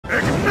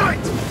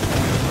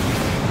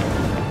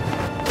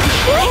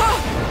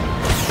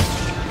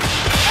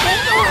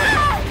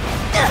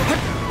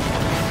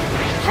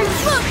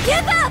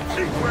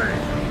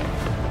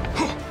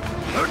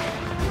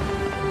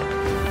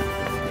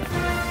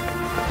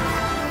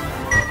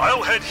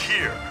I'll head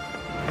here.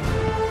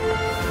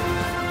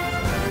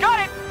 Got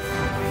it!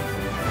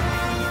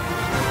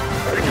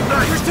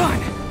 Ignite! You're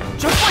done!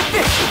 Just like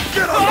this!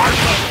 Get on my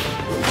level!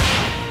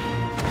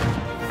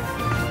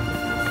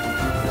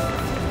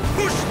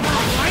 Push!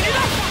 Line it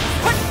up!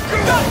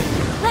 Go!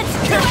 Let's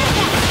do it!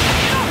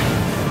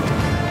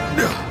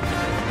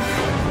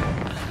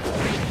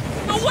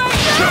 Away!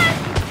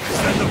 Is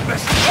that the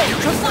best you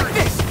can Just like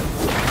this!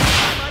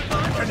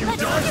 Can you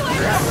Let's dodge? do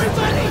it!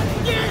 Everybody!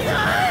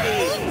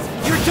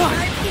 You're done!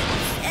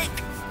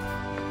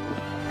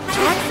 I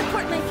want to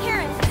support my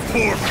parents.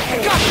 Poor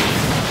Got it!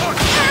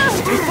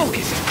 Stay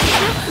focused!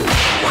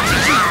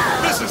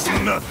 This is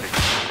nothing.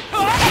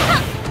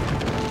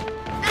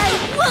 I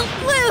won't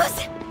lose!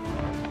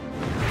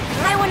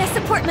 I want to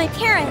support my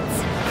parents.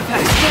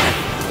 That's good!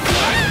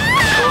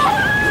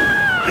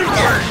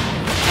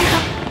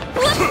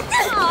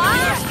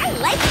 Aw, I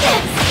like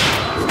this!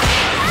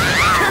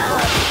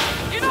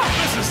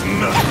 This is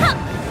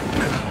nothing.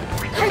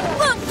 I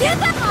won't do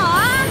that!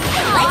 Aw,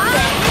 I like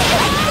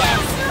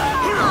this!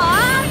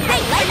 Aw, I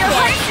like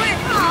this!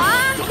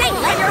 Aw, I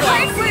like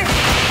this!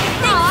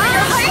 Aw,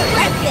 I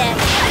like this!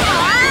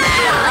 Aw,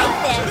 I like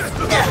this!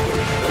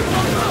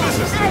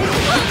 I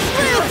won't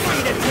lose!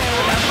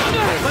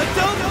 But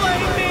don't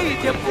blame me!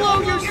 You blow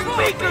your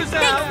speakers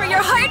out! Thanks for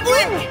your hard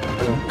work!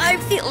 I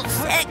feel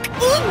sick.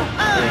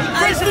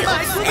 I feel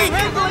sick.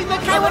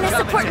 I want to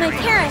support my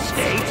parents.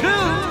 Stay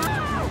tuned!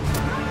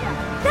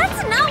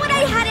 That's not what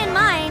I had in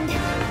mind.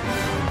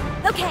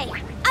 Okay,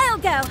 I'll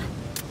go.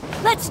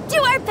 Let's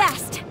do our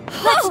best.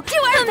 Let's do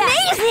our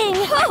best.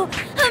 Amazing!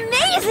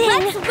 Amazing!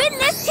 Let's win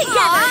this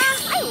together.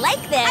 I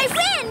like this. I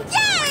win!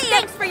 Yay!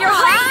 Thanks for your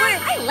hard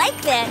work. I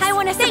like this. I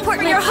want to support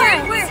my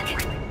parents.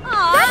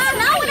 That's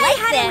not what I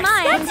had in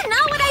mind. That's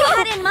not what I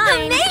had in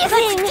mind.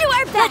 Amazing! Let's do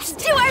our best.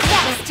 Let's do our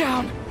best.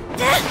 Down!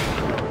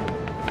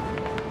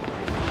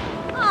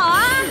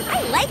 Aw,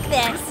 I like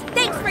this.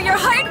 Thanks for your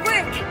hard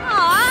work.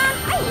 Aw,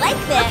 I like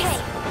this. Okay,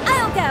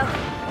 I'll go.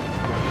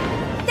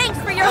 Thanks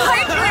for your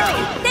hard work.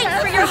 Thanks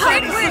for your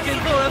hard work. Looking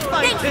for a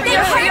fight Thanks for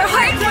your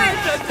hard work.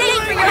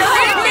 Thanks for your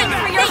hard work.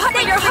 Thanks for your hard. Thanks for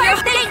your hard.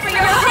 Thanks for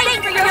your hard.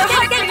 Thanks for your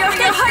hard. Thanks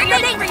for your hard.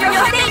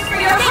 Thanks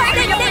for your hard. Thanks for your hard.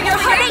 Thanks for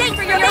your hard.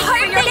 Thanks for your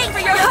hard. Thanks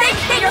for your hard.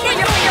 Thanks for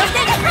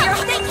your hard.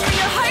 Thanks for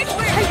your hard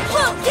work. I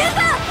won't give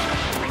up.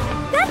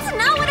 That's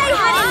not what I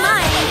had in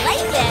mind. I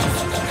like this.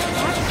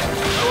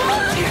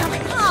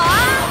 Aw,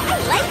 I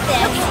like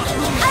this.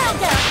 I'll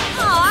go.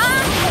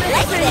 Aw, I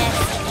like this.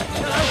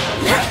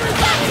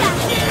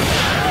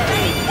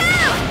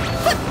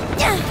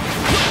 Gotcha.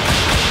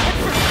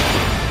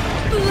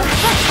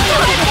 Go!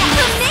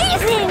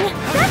 Amazing!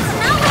 That's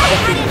not what I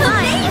had in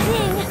mind.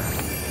 Amazing!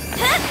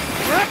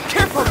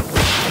 Careful!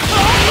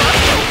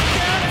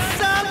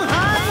 Some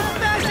high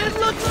fashion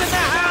looks in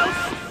the house!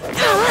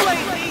 Don't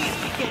blame me!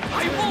 I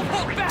won't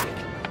hold back!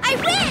 I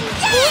win!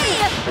 Yay!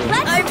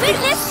 Let's win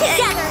this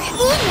together!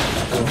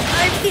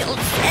 I feel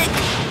sick.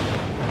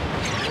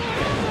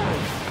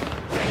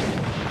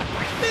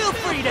 Feel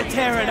free to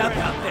tear it up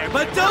out there,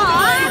 but don't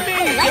Aw, blame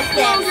me! I like You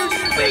blow this. your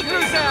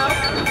speakers out!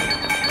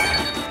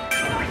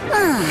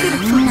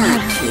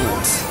 Not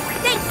cute.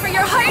 Thanks for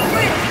your hard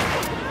work!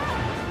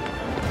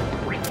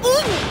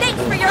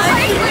 Thanks for your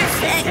hard work!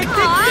 Aw,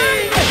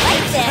 I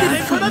like this!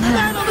 Time for the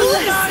battle to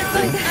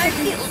start! I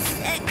feel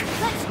sick.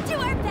 Let's do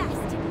our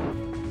best.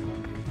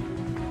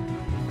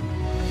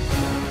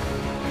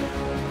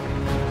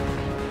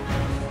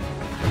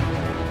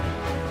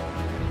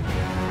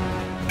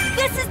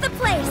 This is the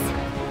place.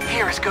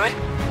 Here is good.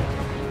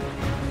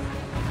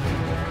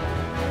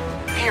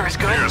 Here is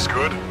good. Here's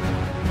good.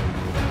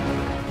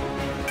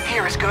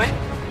 Here is good.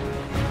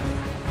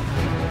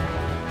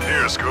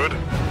 Here's good.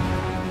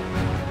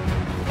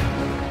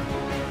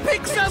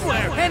 Pick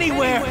somewhere,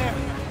 anywhere.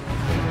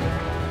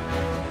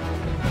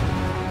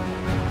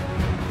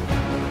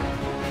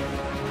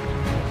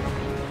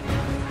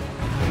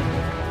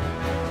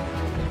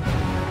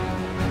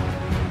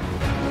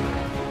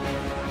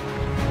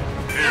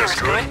 Here's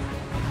good.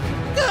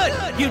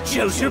 Good. You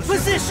chose your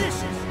position.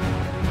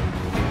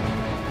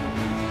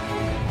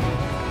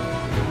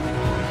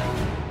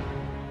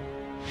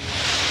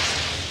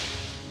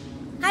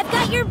 I've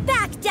got your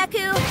back,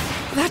 Deku.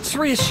 That's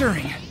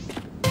reassuring.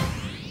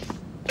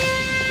 No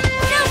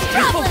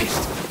problem.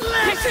 Focused.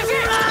 Let's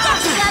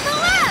level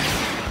up.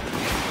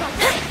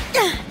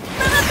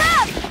 From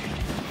above.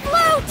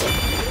 Float.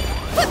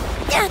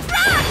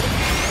 Rock.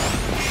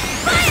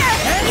 Fire.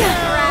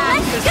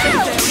 Let's go.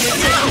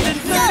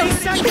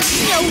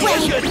 No way.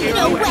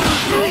 No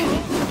way.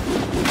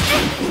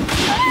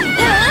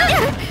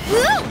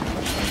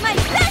 My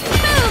best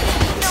move.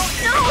 No.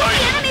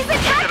 The enemy's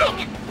attacking.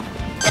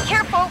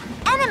 Careful.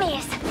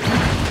 Enemies.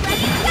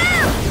 Let's go.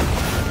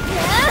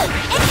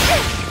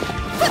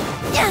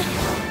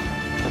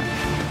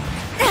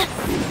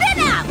 Spin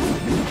out.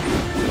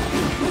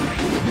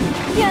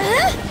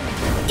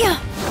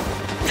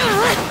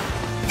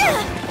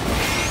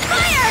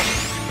 Fire.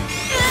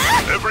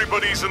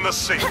 Everybody's in the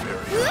safe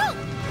area.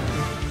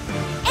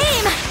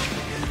 Aim.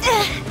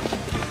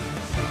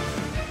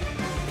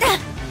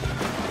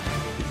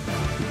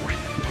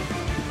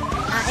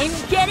 I'm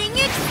getting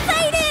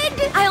excited!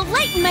 I'll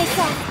lighten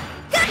myself!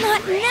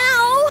 Not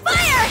now!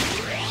 Fire!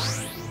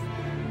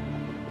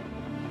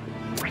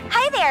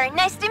 Hi there,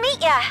 nice to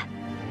meet ya!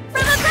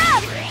 From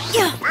above!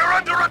 We're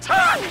under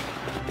attack!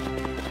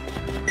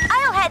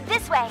 I'll head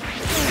this way.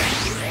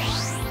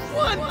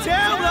 One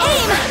down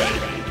already!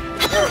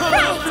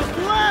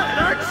 Glad,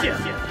 aren't you?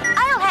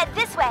 I'll head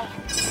this way.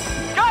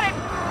 Got it!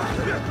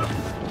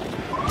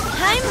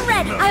 I'm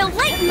ready. I'll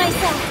lighten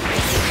myself.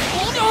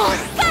 Hold on!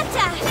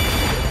 Gotcha!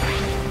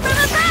 From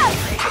above!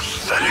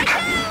 Pathetic.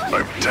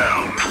 I'm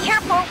down.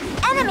 Careful!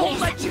 Enemies! Won't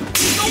let you!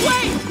 No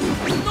way!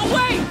 No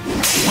way!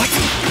 What?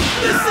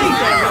 The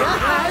safe area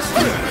has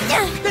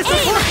this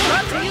is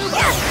brought to you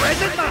by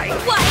Present Night!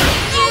 What?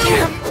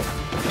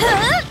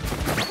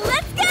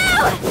 Let's go!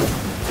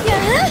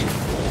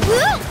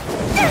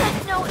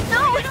 No,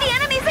 no! The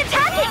enemy's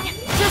attacking!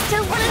 Just a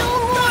little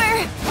more!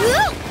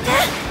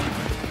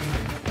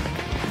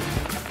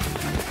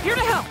 Here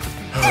to help!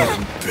 How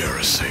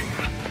embarrassing.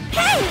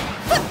 Hey!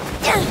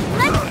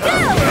 Let's go!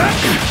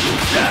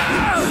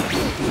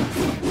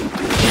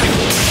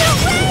 No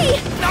way!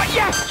 Not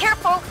yet!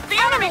 Careful! The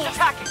enemy's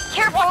attacking!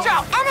 Careful! Watch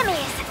out!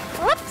 Enemies!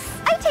 Whoops!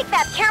 I take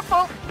that.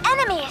 Careful!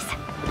 Enemies!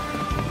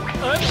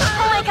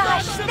 Oh my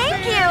gosh!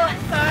 Thank you!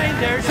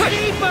 Finders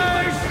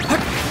keepers!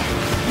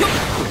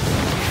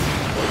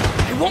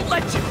 I won't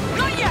let you!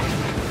 Not yet!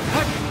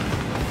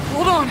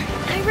 Hold on!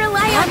 I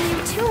rely on you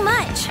too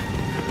much.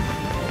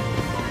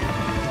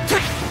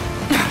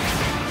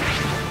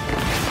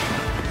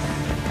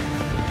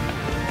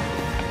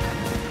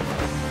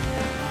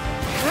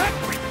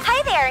 Hi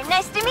there,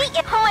 nice to meet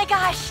you. Oh my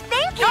gosh,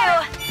 thank you!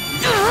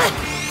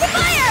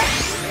 Fire!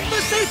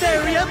 The safe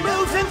area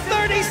moves in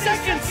 30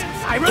 seconds!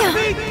 I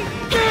repeat,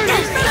 30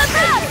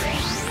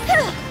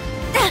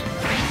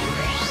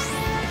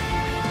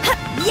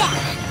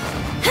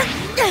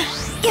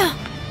 Yeah!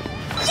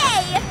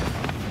 Yay!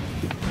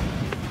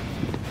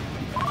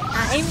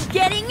 I'm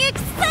getting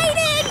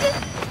excited!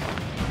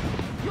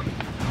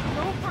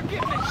 Don't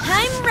forget me!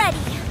 I'm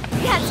ready!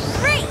 That's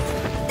great!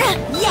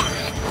 Yeah!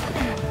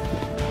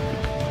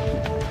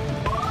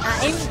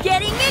 I'm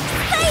getting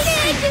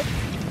excited!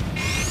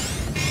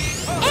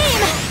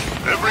 Aim!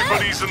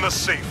 Everybody's in the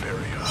safe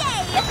area.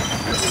 Yay!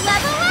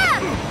 Level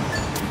up!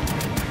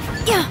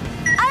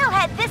 I'll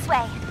head this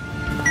way.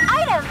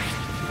 Items!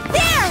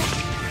 There!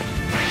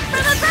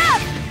 From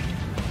above!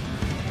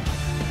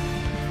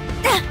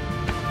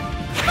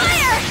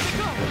 Fire!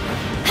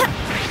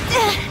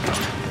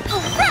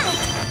 Alright!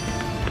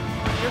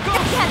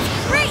 That's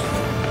great!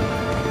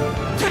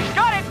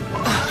 Got it!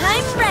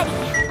 I'm ready!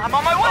 I'm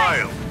on my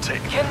way! I'll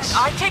take Can this.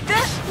 I take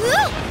this? They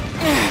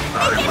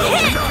can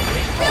hit!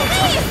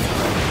 Release!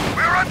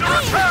 We're under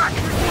attack!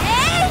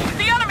 Okay!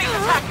 The enemy's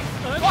attacking!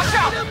 Watch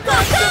out! Go, go!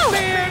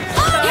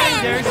 All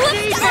hands!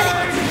 Let's go!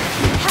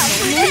 Help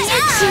me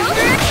now!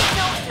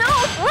 No,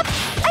 whoops!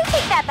 I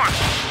take that back!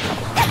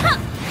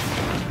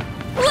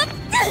 Whoops!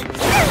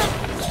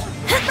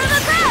 From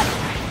above!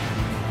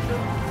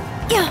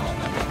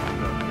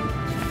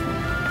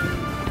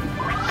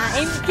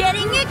 I'm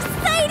getting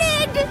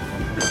excited!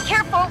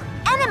 Careful!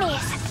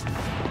 Enemies!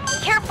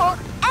 Careful!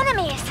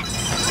 Enemies!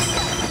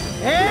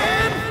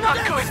 And Not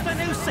good. the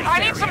new safe I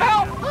need some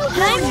help.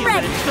 I'm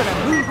ready!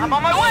 I'm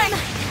on my way.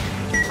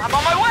 I'm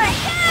on my way.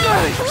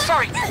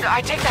 Sorry,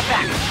 I take that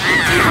back.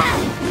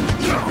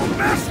 Don't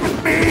mess with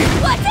me!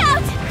 Watch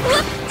out!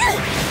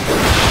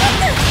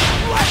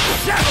 Let's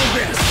settle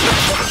this!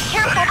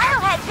 Careful!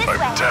 I'll head this I'm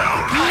way!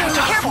 down.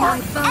 Careful!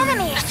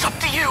 Enemies! It's up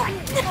to you.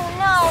 Oh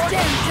no!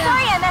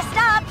 Sorry I messed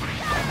up!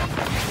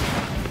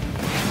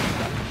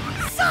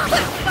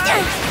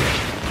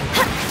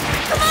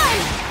 Come on!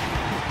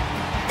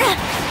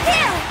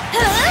 There!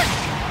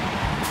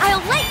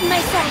 I'll lighten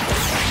myself!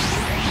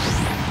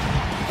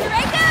 Here I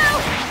go!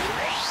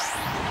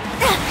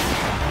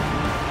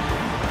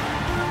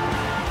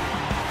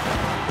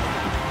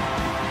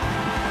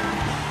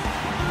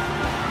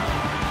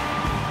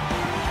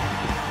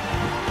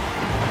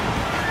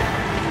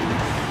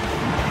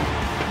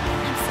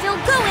 I'm still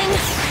going!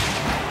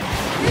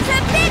 There's a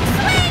big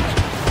swing!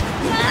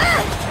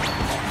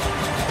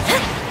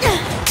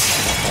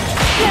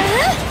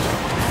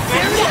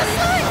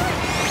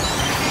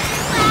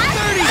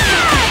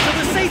 So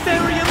the safe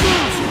area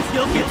moves!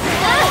 You'll get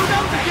slowed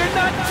up if you're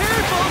not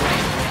careful!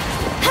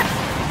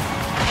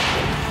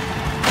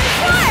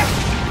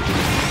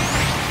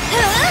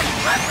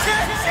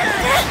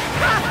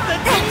 The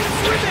team's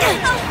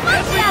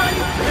winning!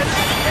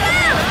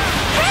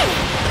 Hey,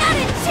 not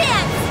a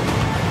chance!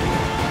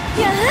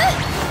 No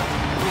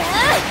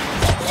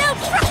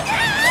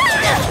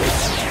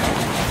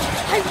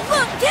I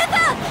won't give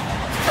up!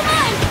 Come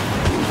on!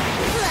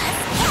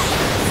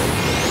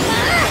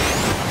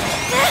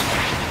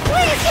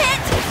 Please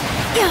hit!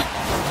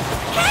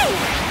 Hey!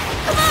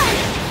 Come on!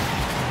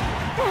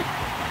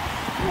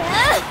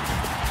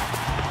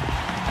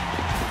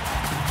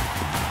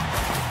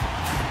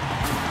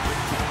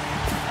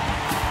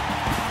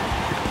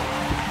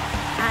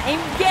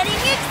 I'm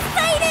getting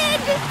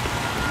excited!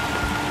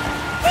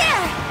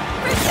 There!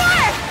 For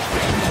sure!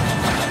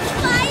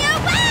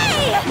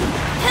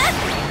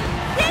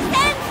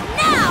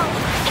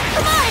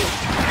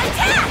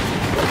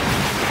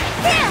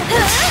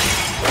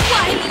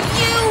 Why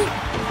you?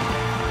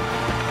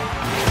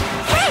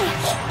 Hey!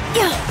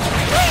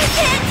 Please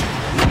hit!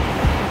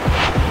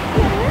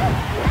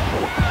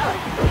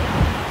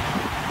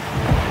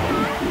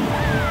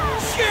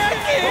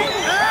 Checking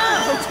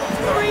out!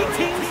 3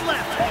 teams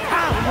left.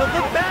 How will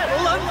the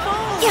battle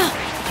unfold?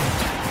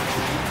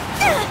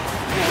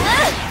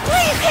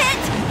 Please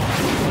hit!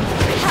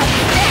 How's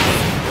this?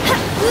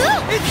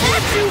 It's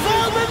what you've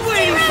all been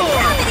waiting for!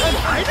 An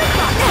item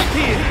box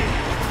appeared!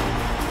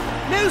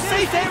 New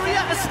safe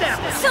area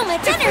established! So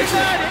much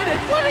energy!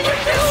 What are you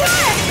doing?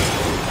 Sure!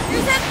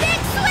 There's a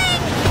big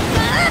swing!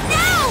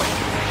 No!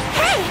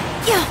 Hey!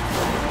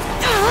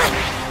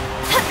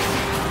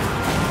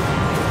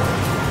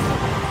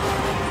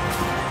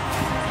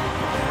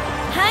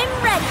 I'm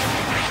ready!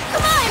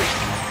 Come on!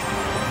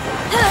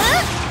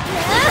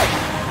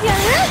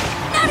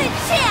 Not a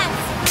chance!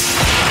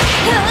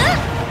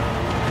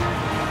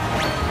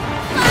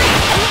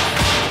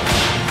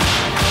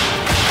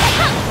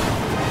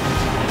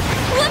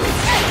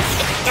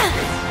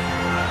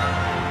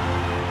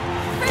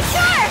 For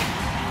sure!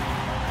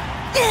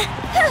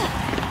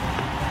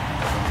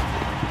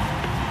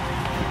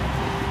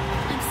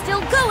 I'm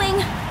still going!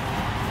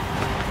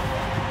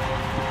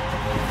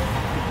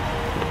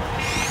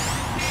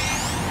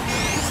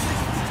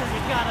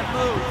 You gotta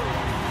move!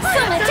 So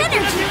much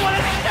energy! You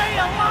wanna stay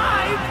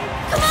alive!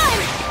 Come on!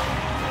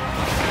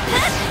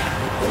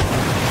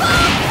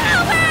 Full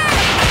power!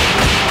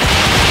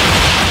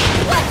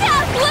 Watch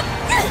out!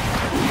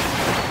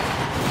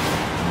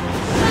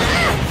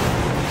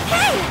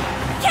 Hey!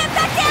 Can't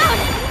back down!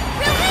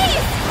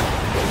 Release!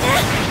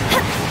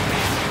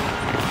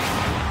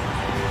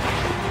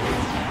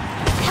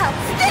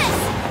 How's this?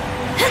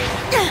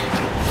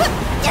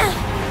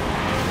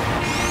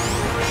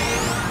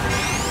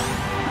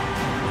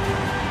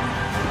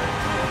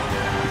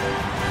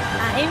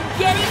 I'm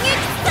getting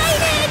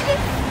excited!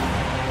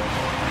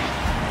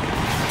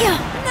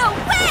 No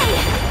way!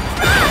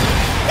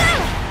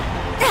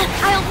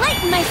 I'll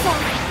lighten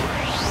myself!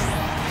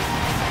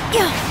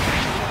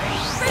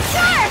 For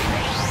sure!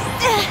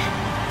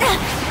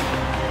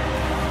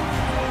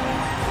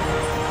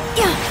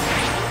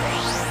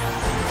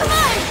 Come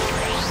on!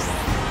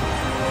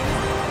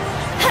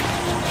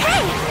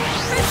 Hey!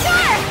 For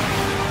sure!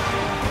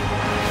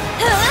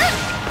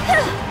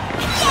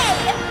 Yay!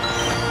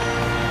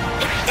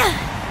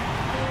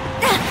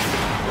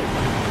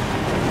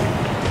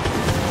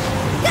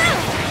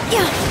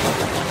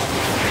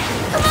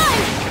 Come on!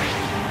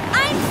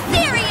 I'm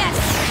serious!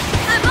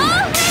 I'm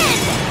all in!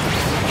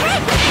 Hey,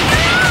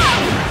 you're all!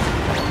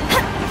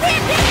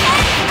 Hit his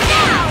head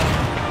now!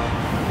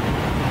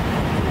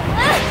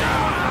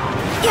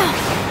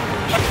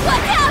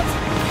 Watch out!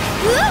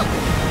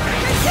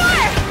 For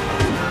sure!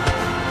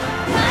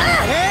 Fire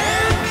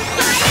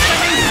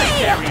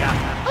away!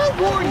 I'll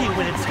warn you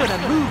when it's gonna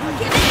move.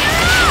 Give it your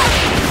all!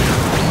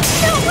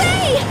 No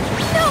way!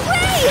 No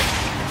way!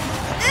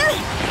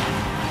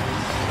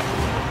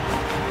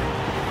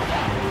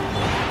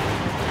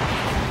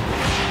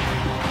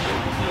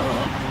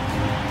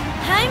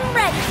 I'm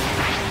ready!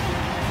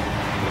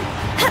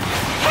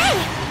 Hey!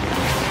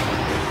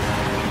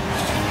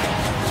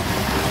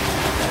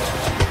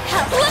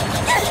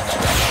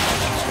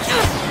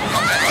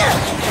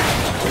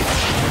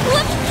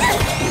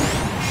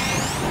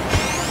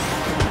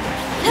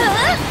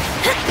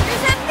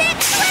 There's a big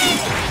swing!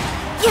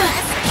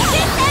 Yes!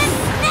 Hit them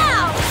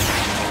now!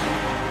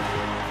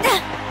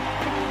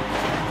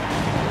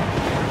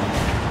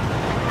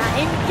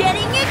 I'm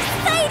getting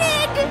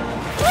excited!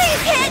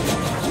 Please hit!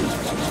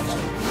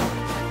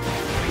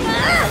 Come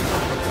on!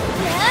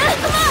 Hit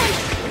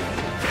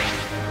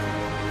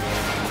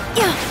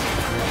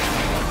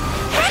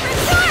for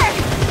sure!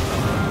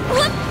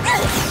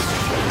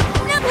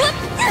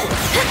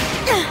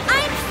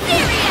 I'm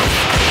serious!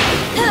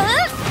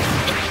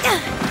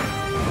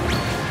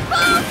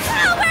 Full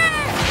power!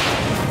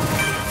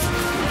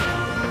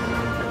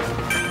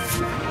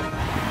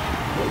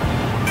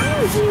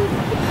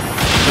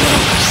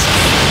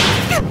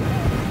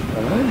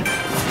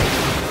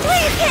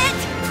 Please hit!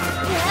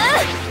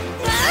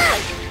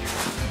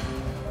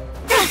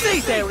 The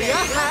safe area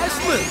has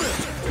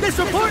moved. This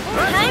report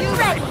I'm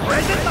ready.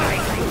 Present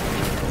mind.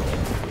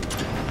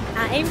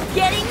 I'm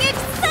getting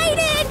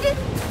excited!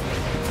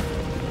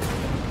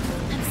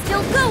 I'm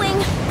still going!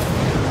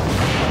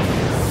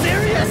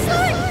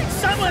 Seriously?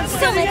 Someone's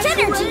So much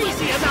getting a energy.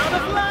 crazy amount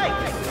of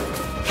light.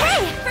 Hey,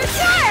 for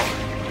sure!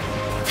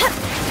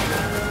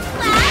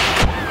 Flash!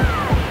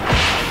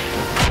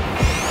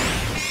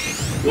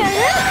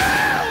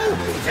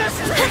 Just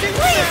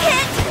Please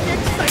hit!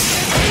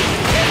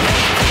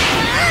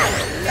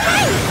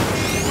 Hey!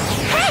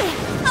 Hey!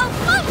 Oh,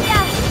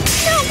 phobia!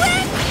 No way!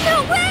 No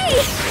way!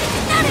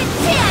 Not a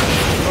chance!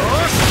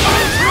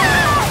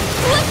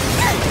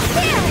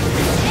 Here!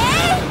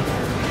 Eh?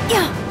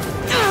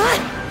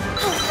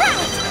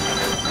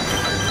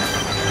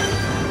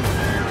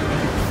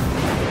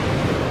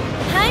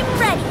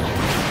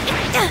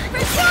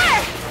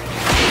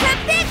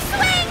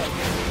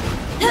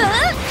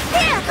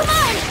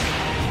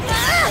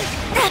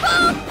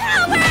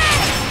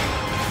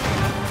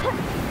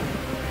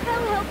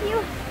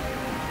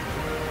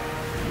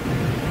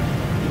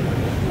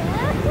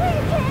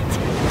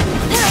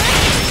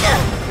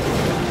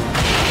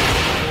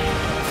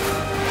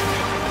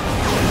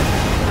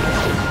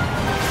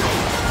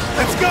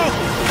 Let's go!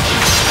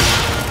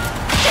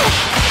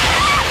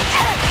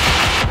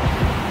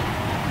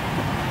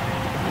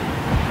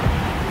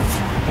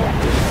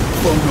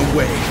 Blown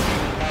away.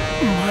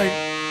 My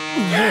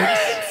legs.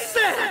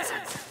 Set!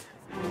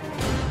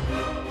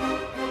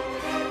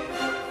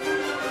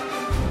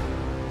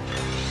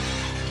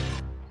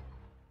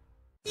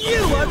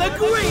 You are the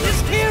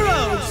greatest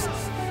heroes!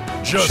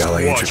 Just Shall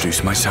I watch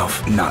introduce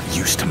myself? Not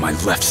used to my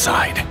left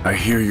side. I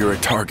hear you're a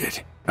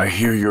target. I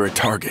hear you're a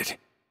target.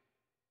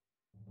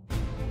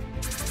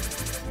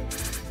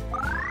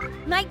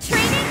 My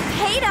training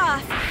paid off!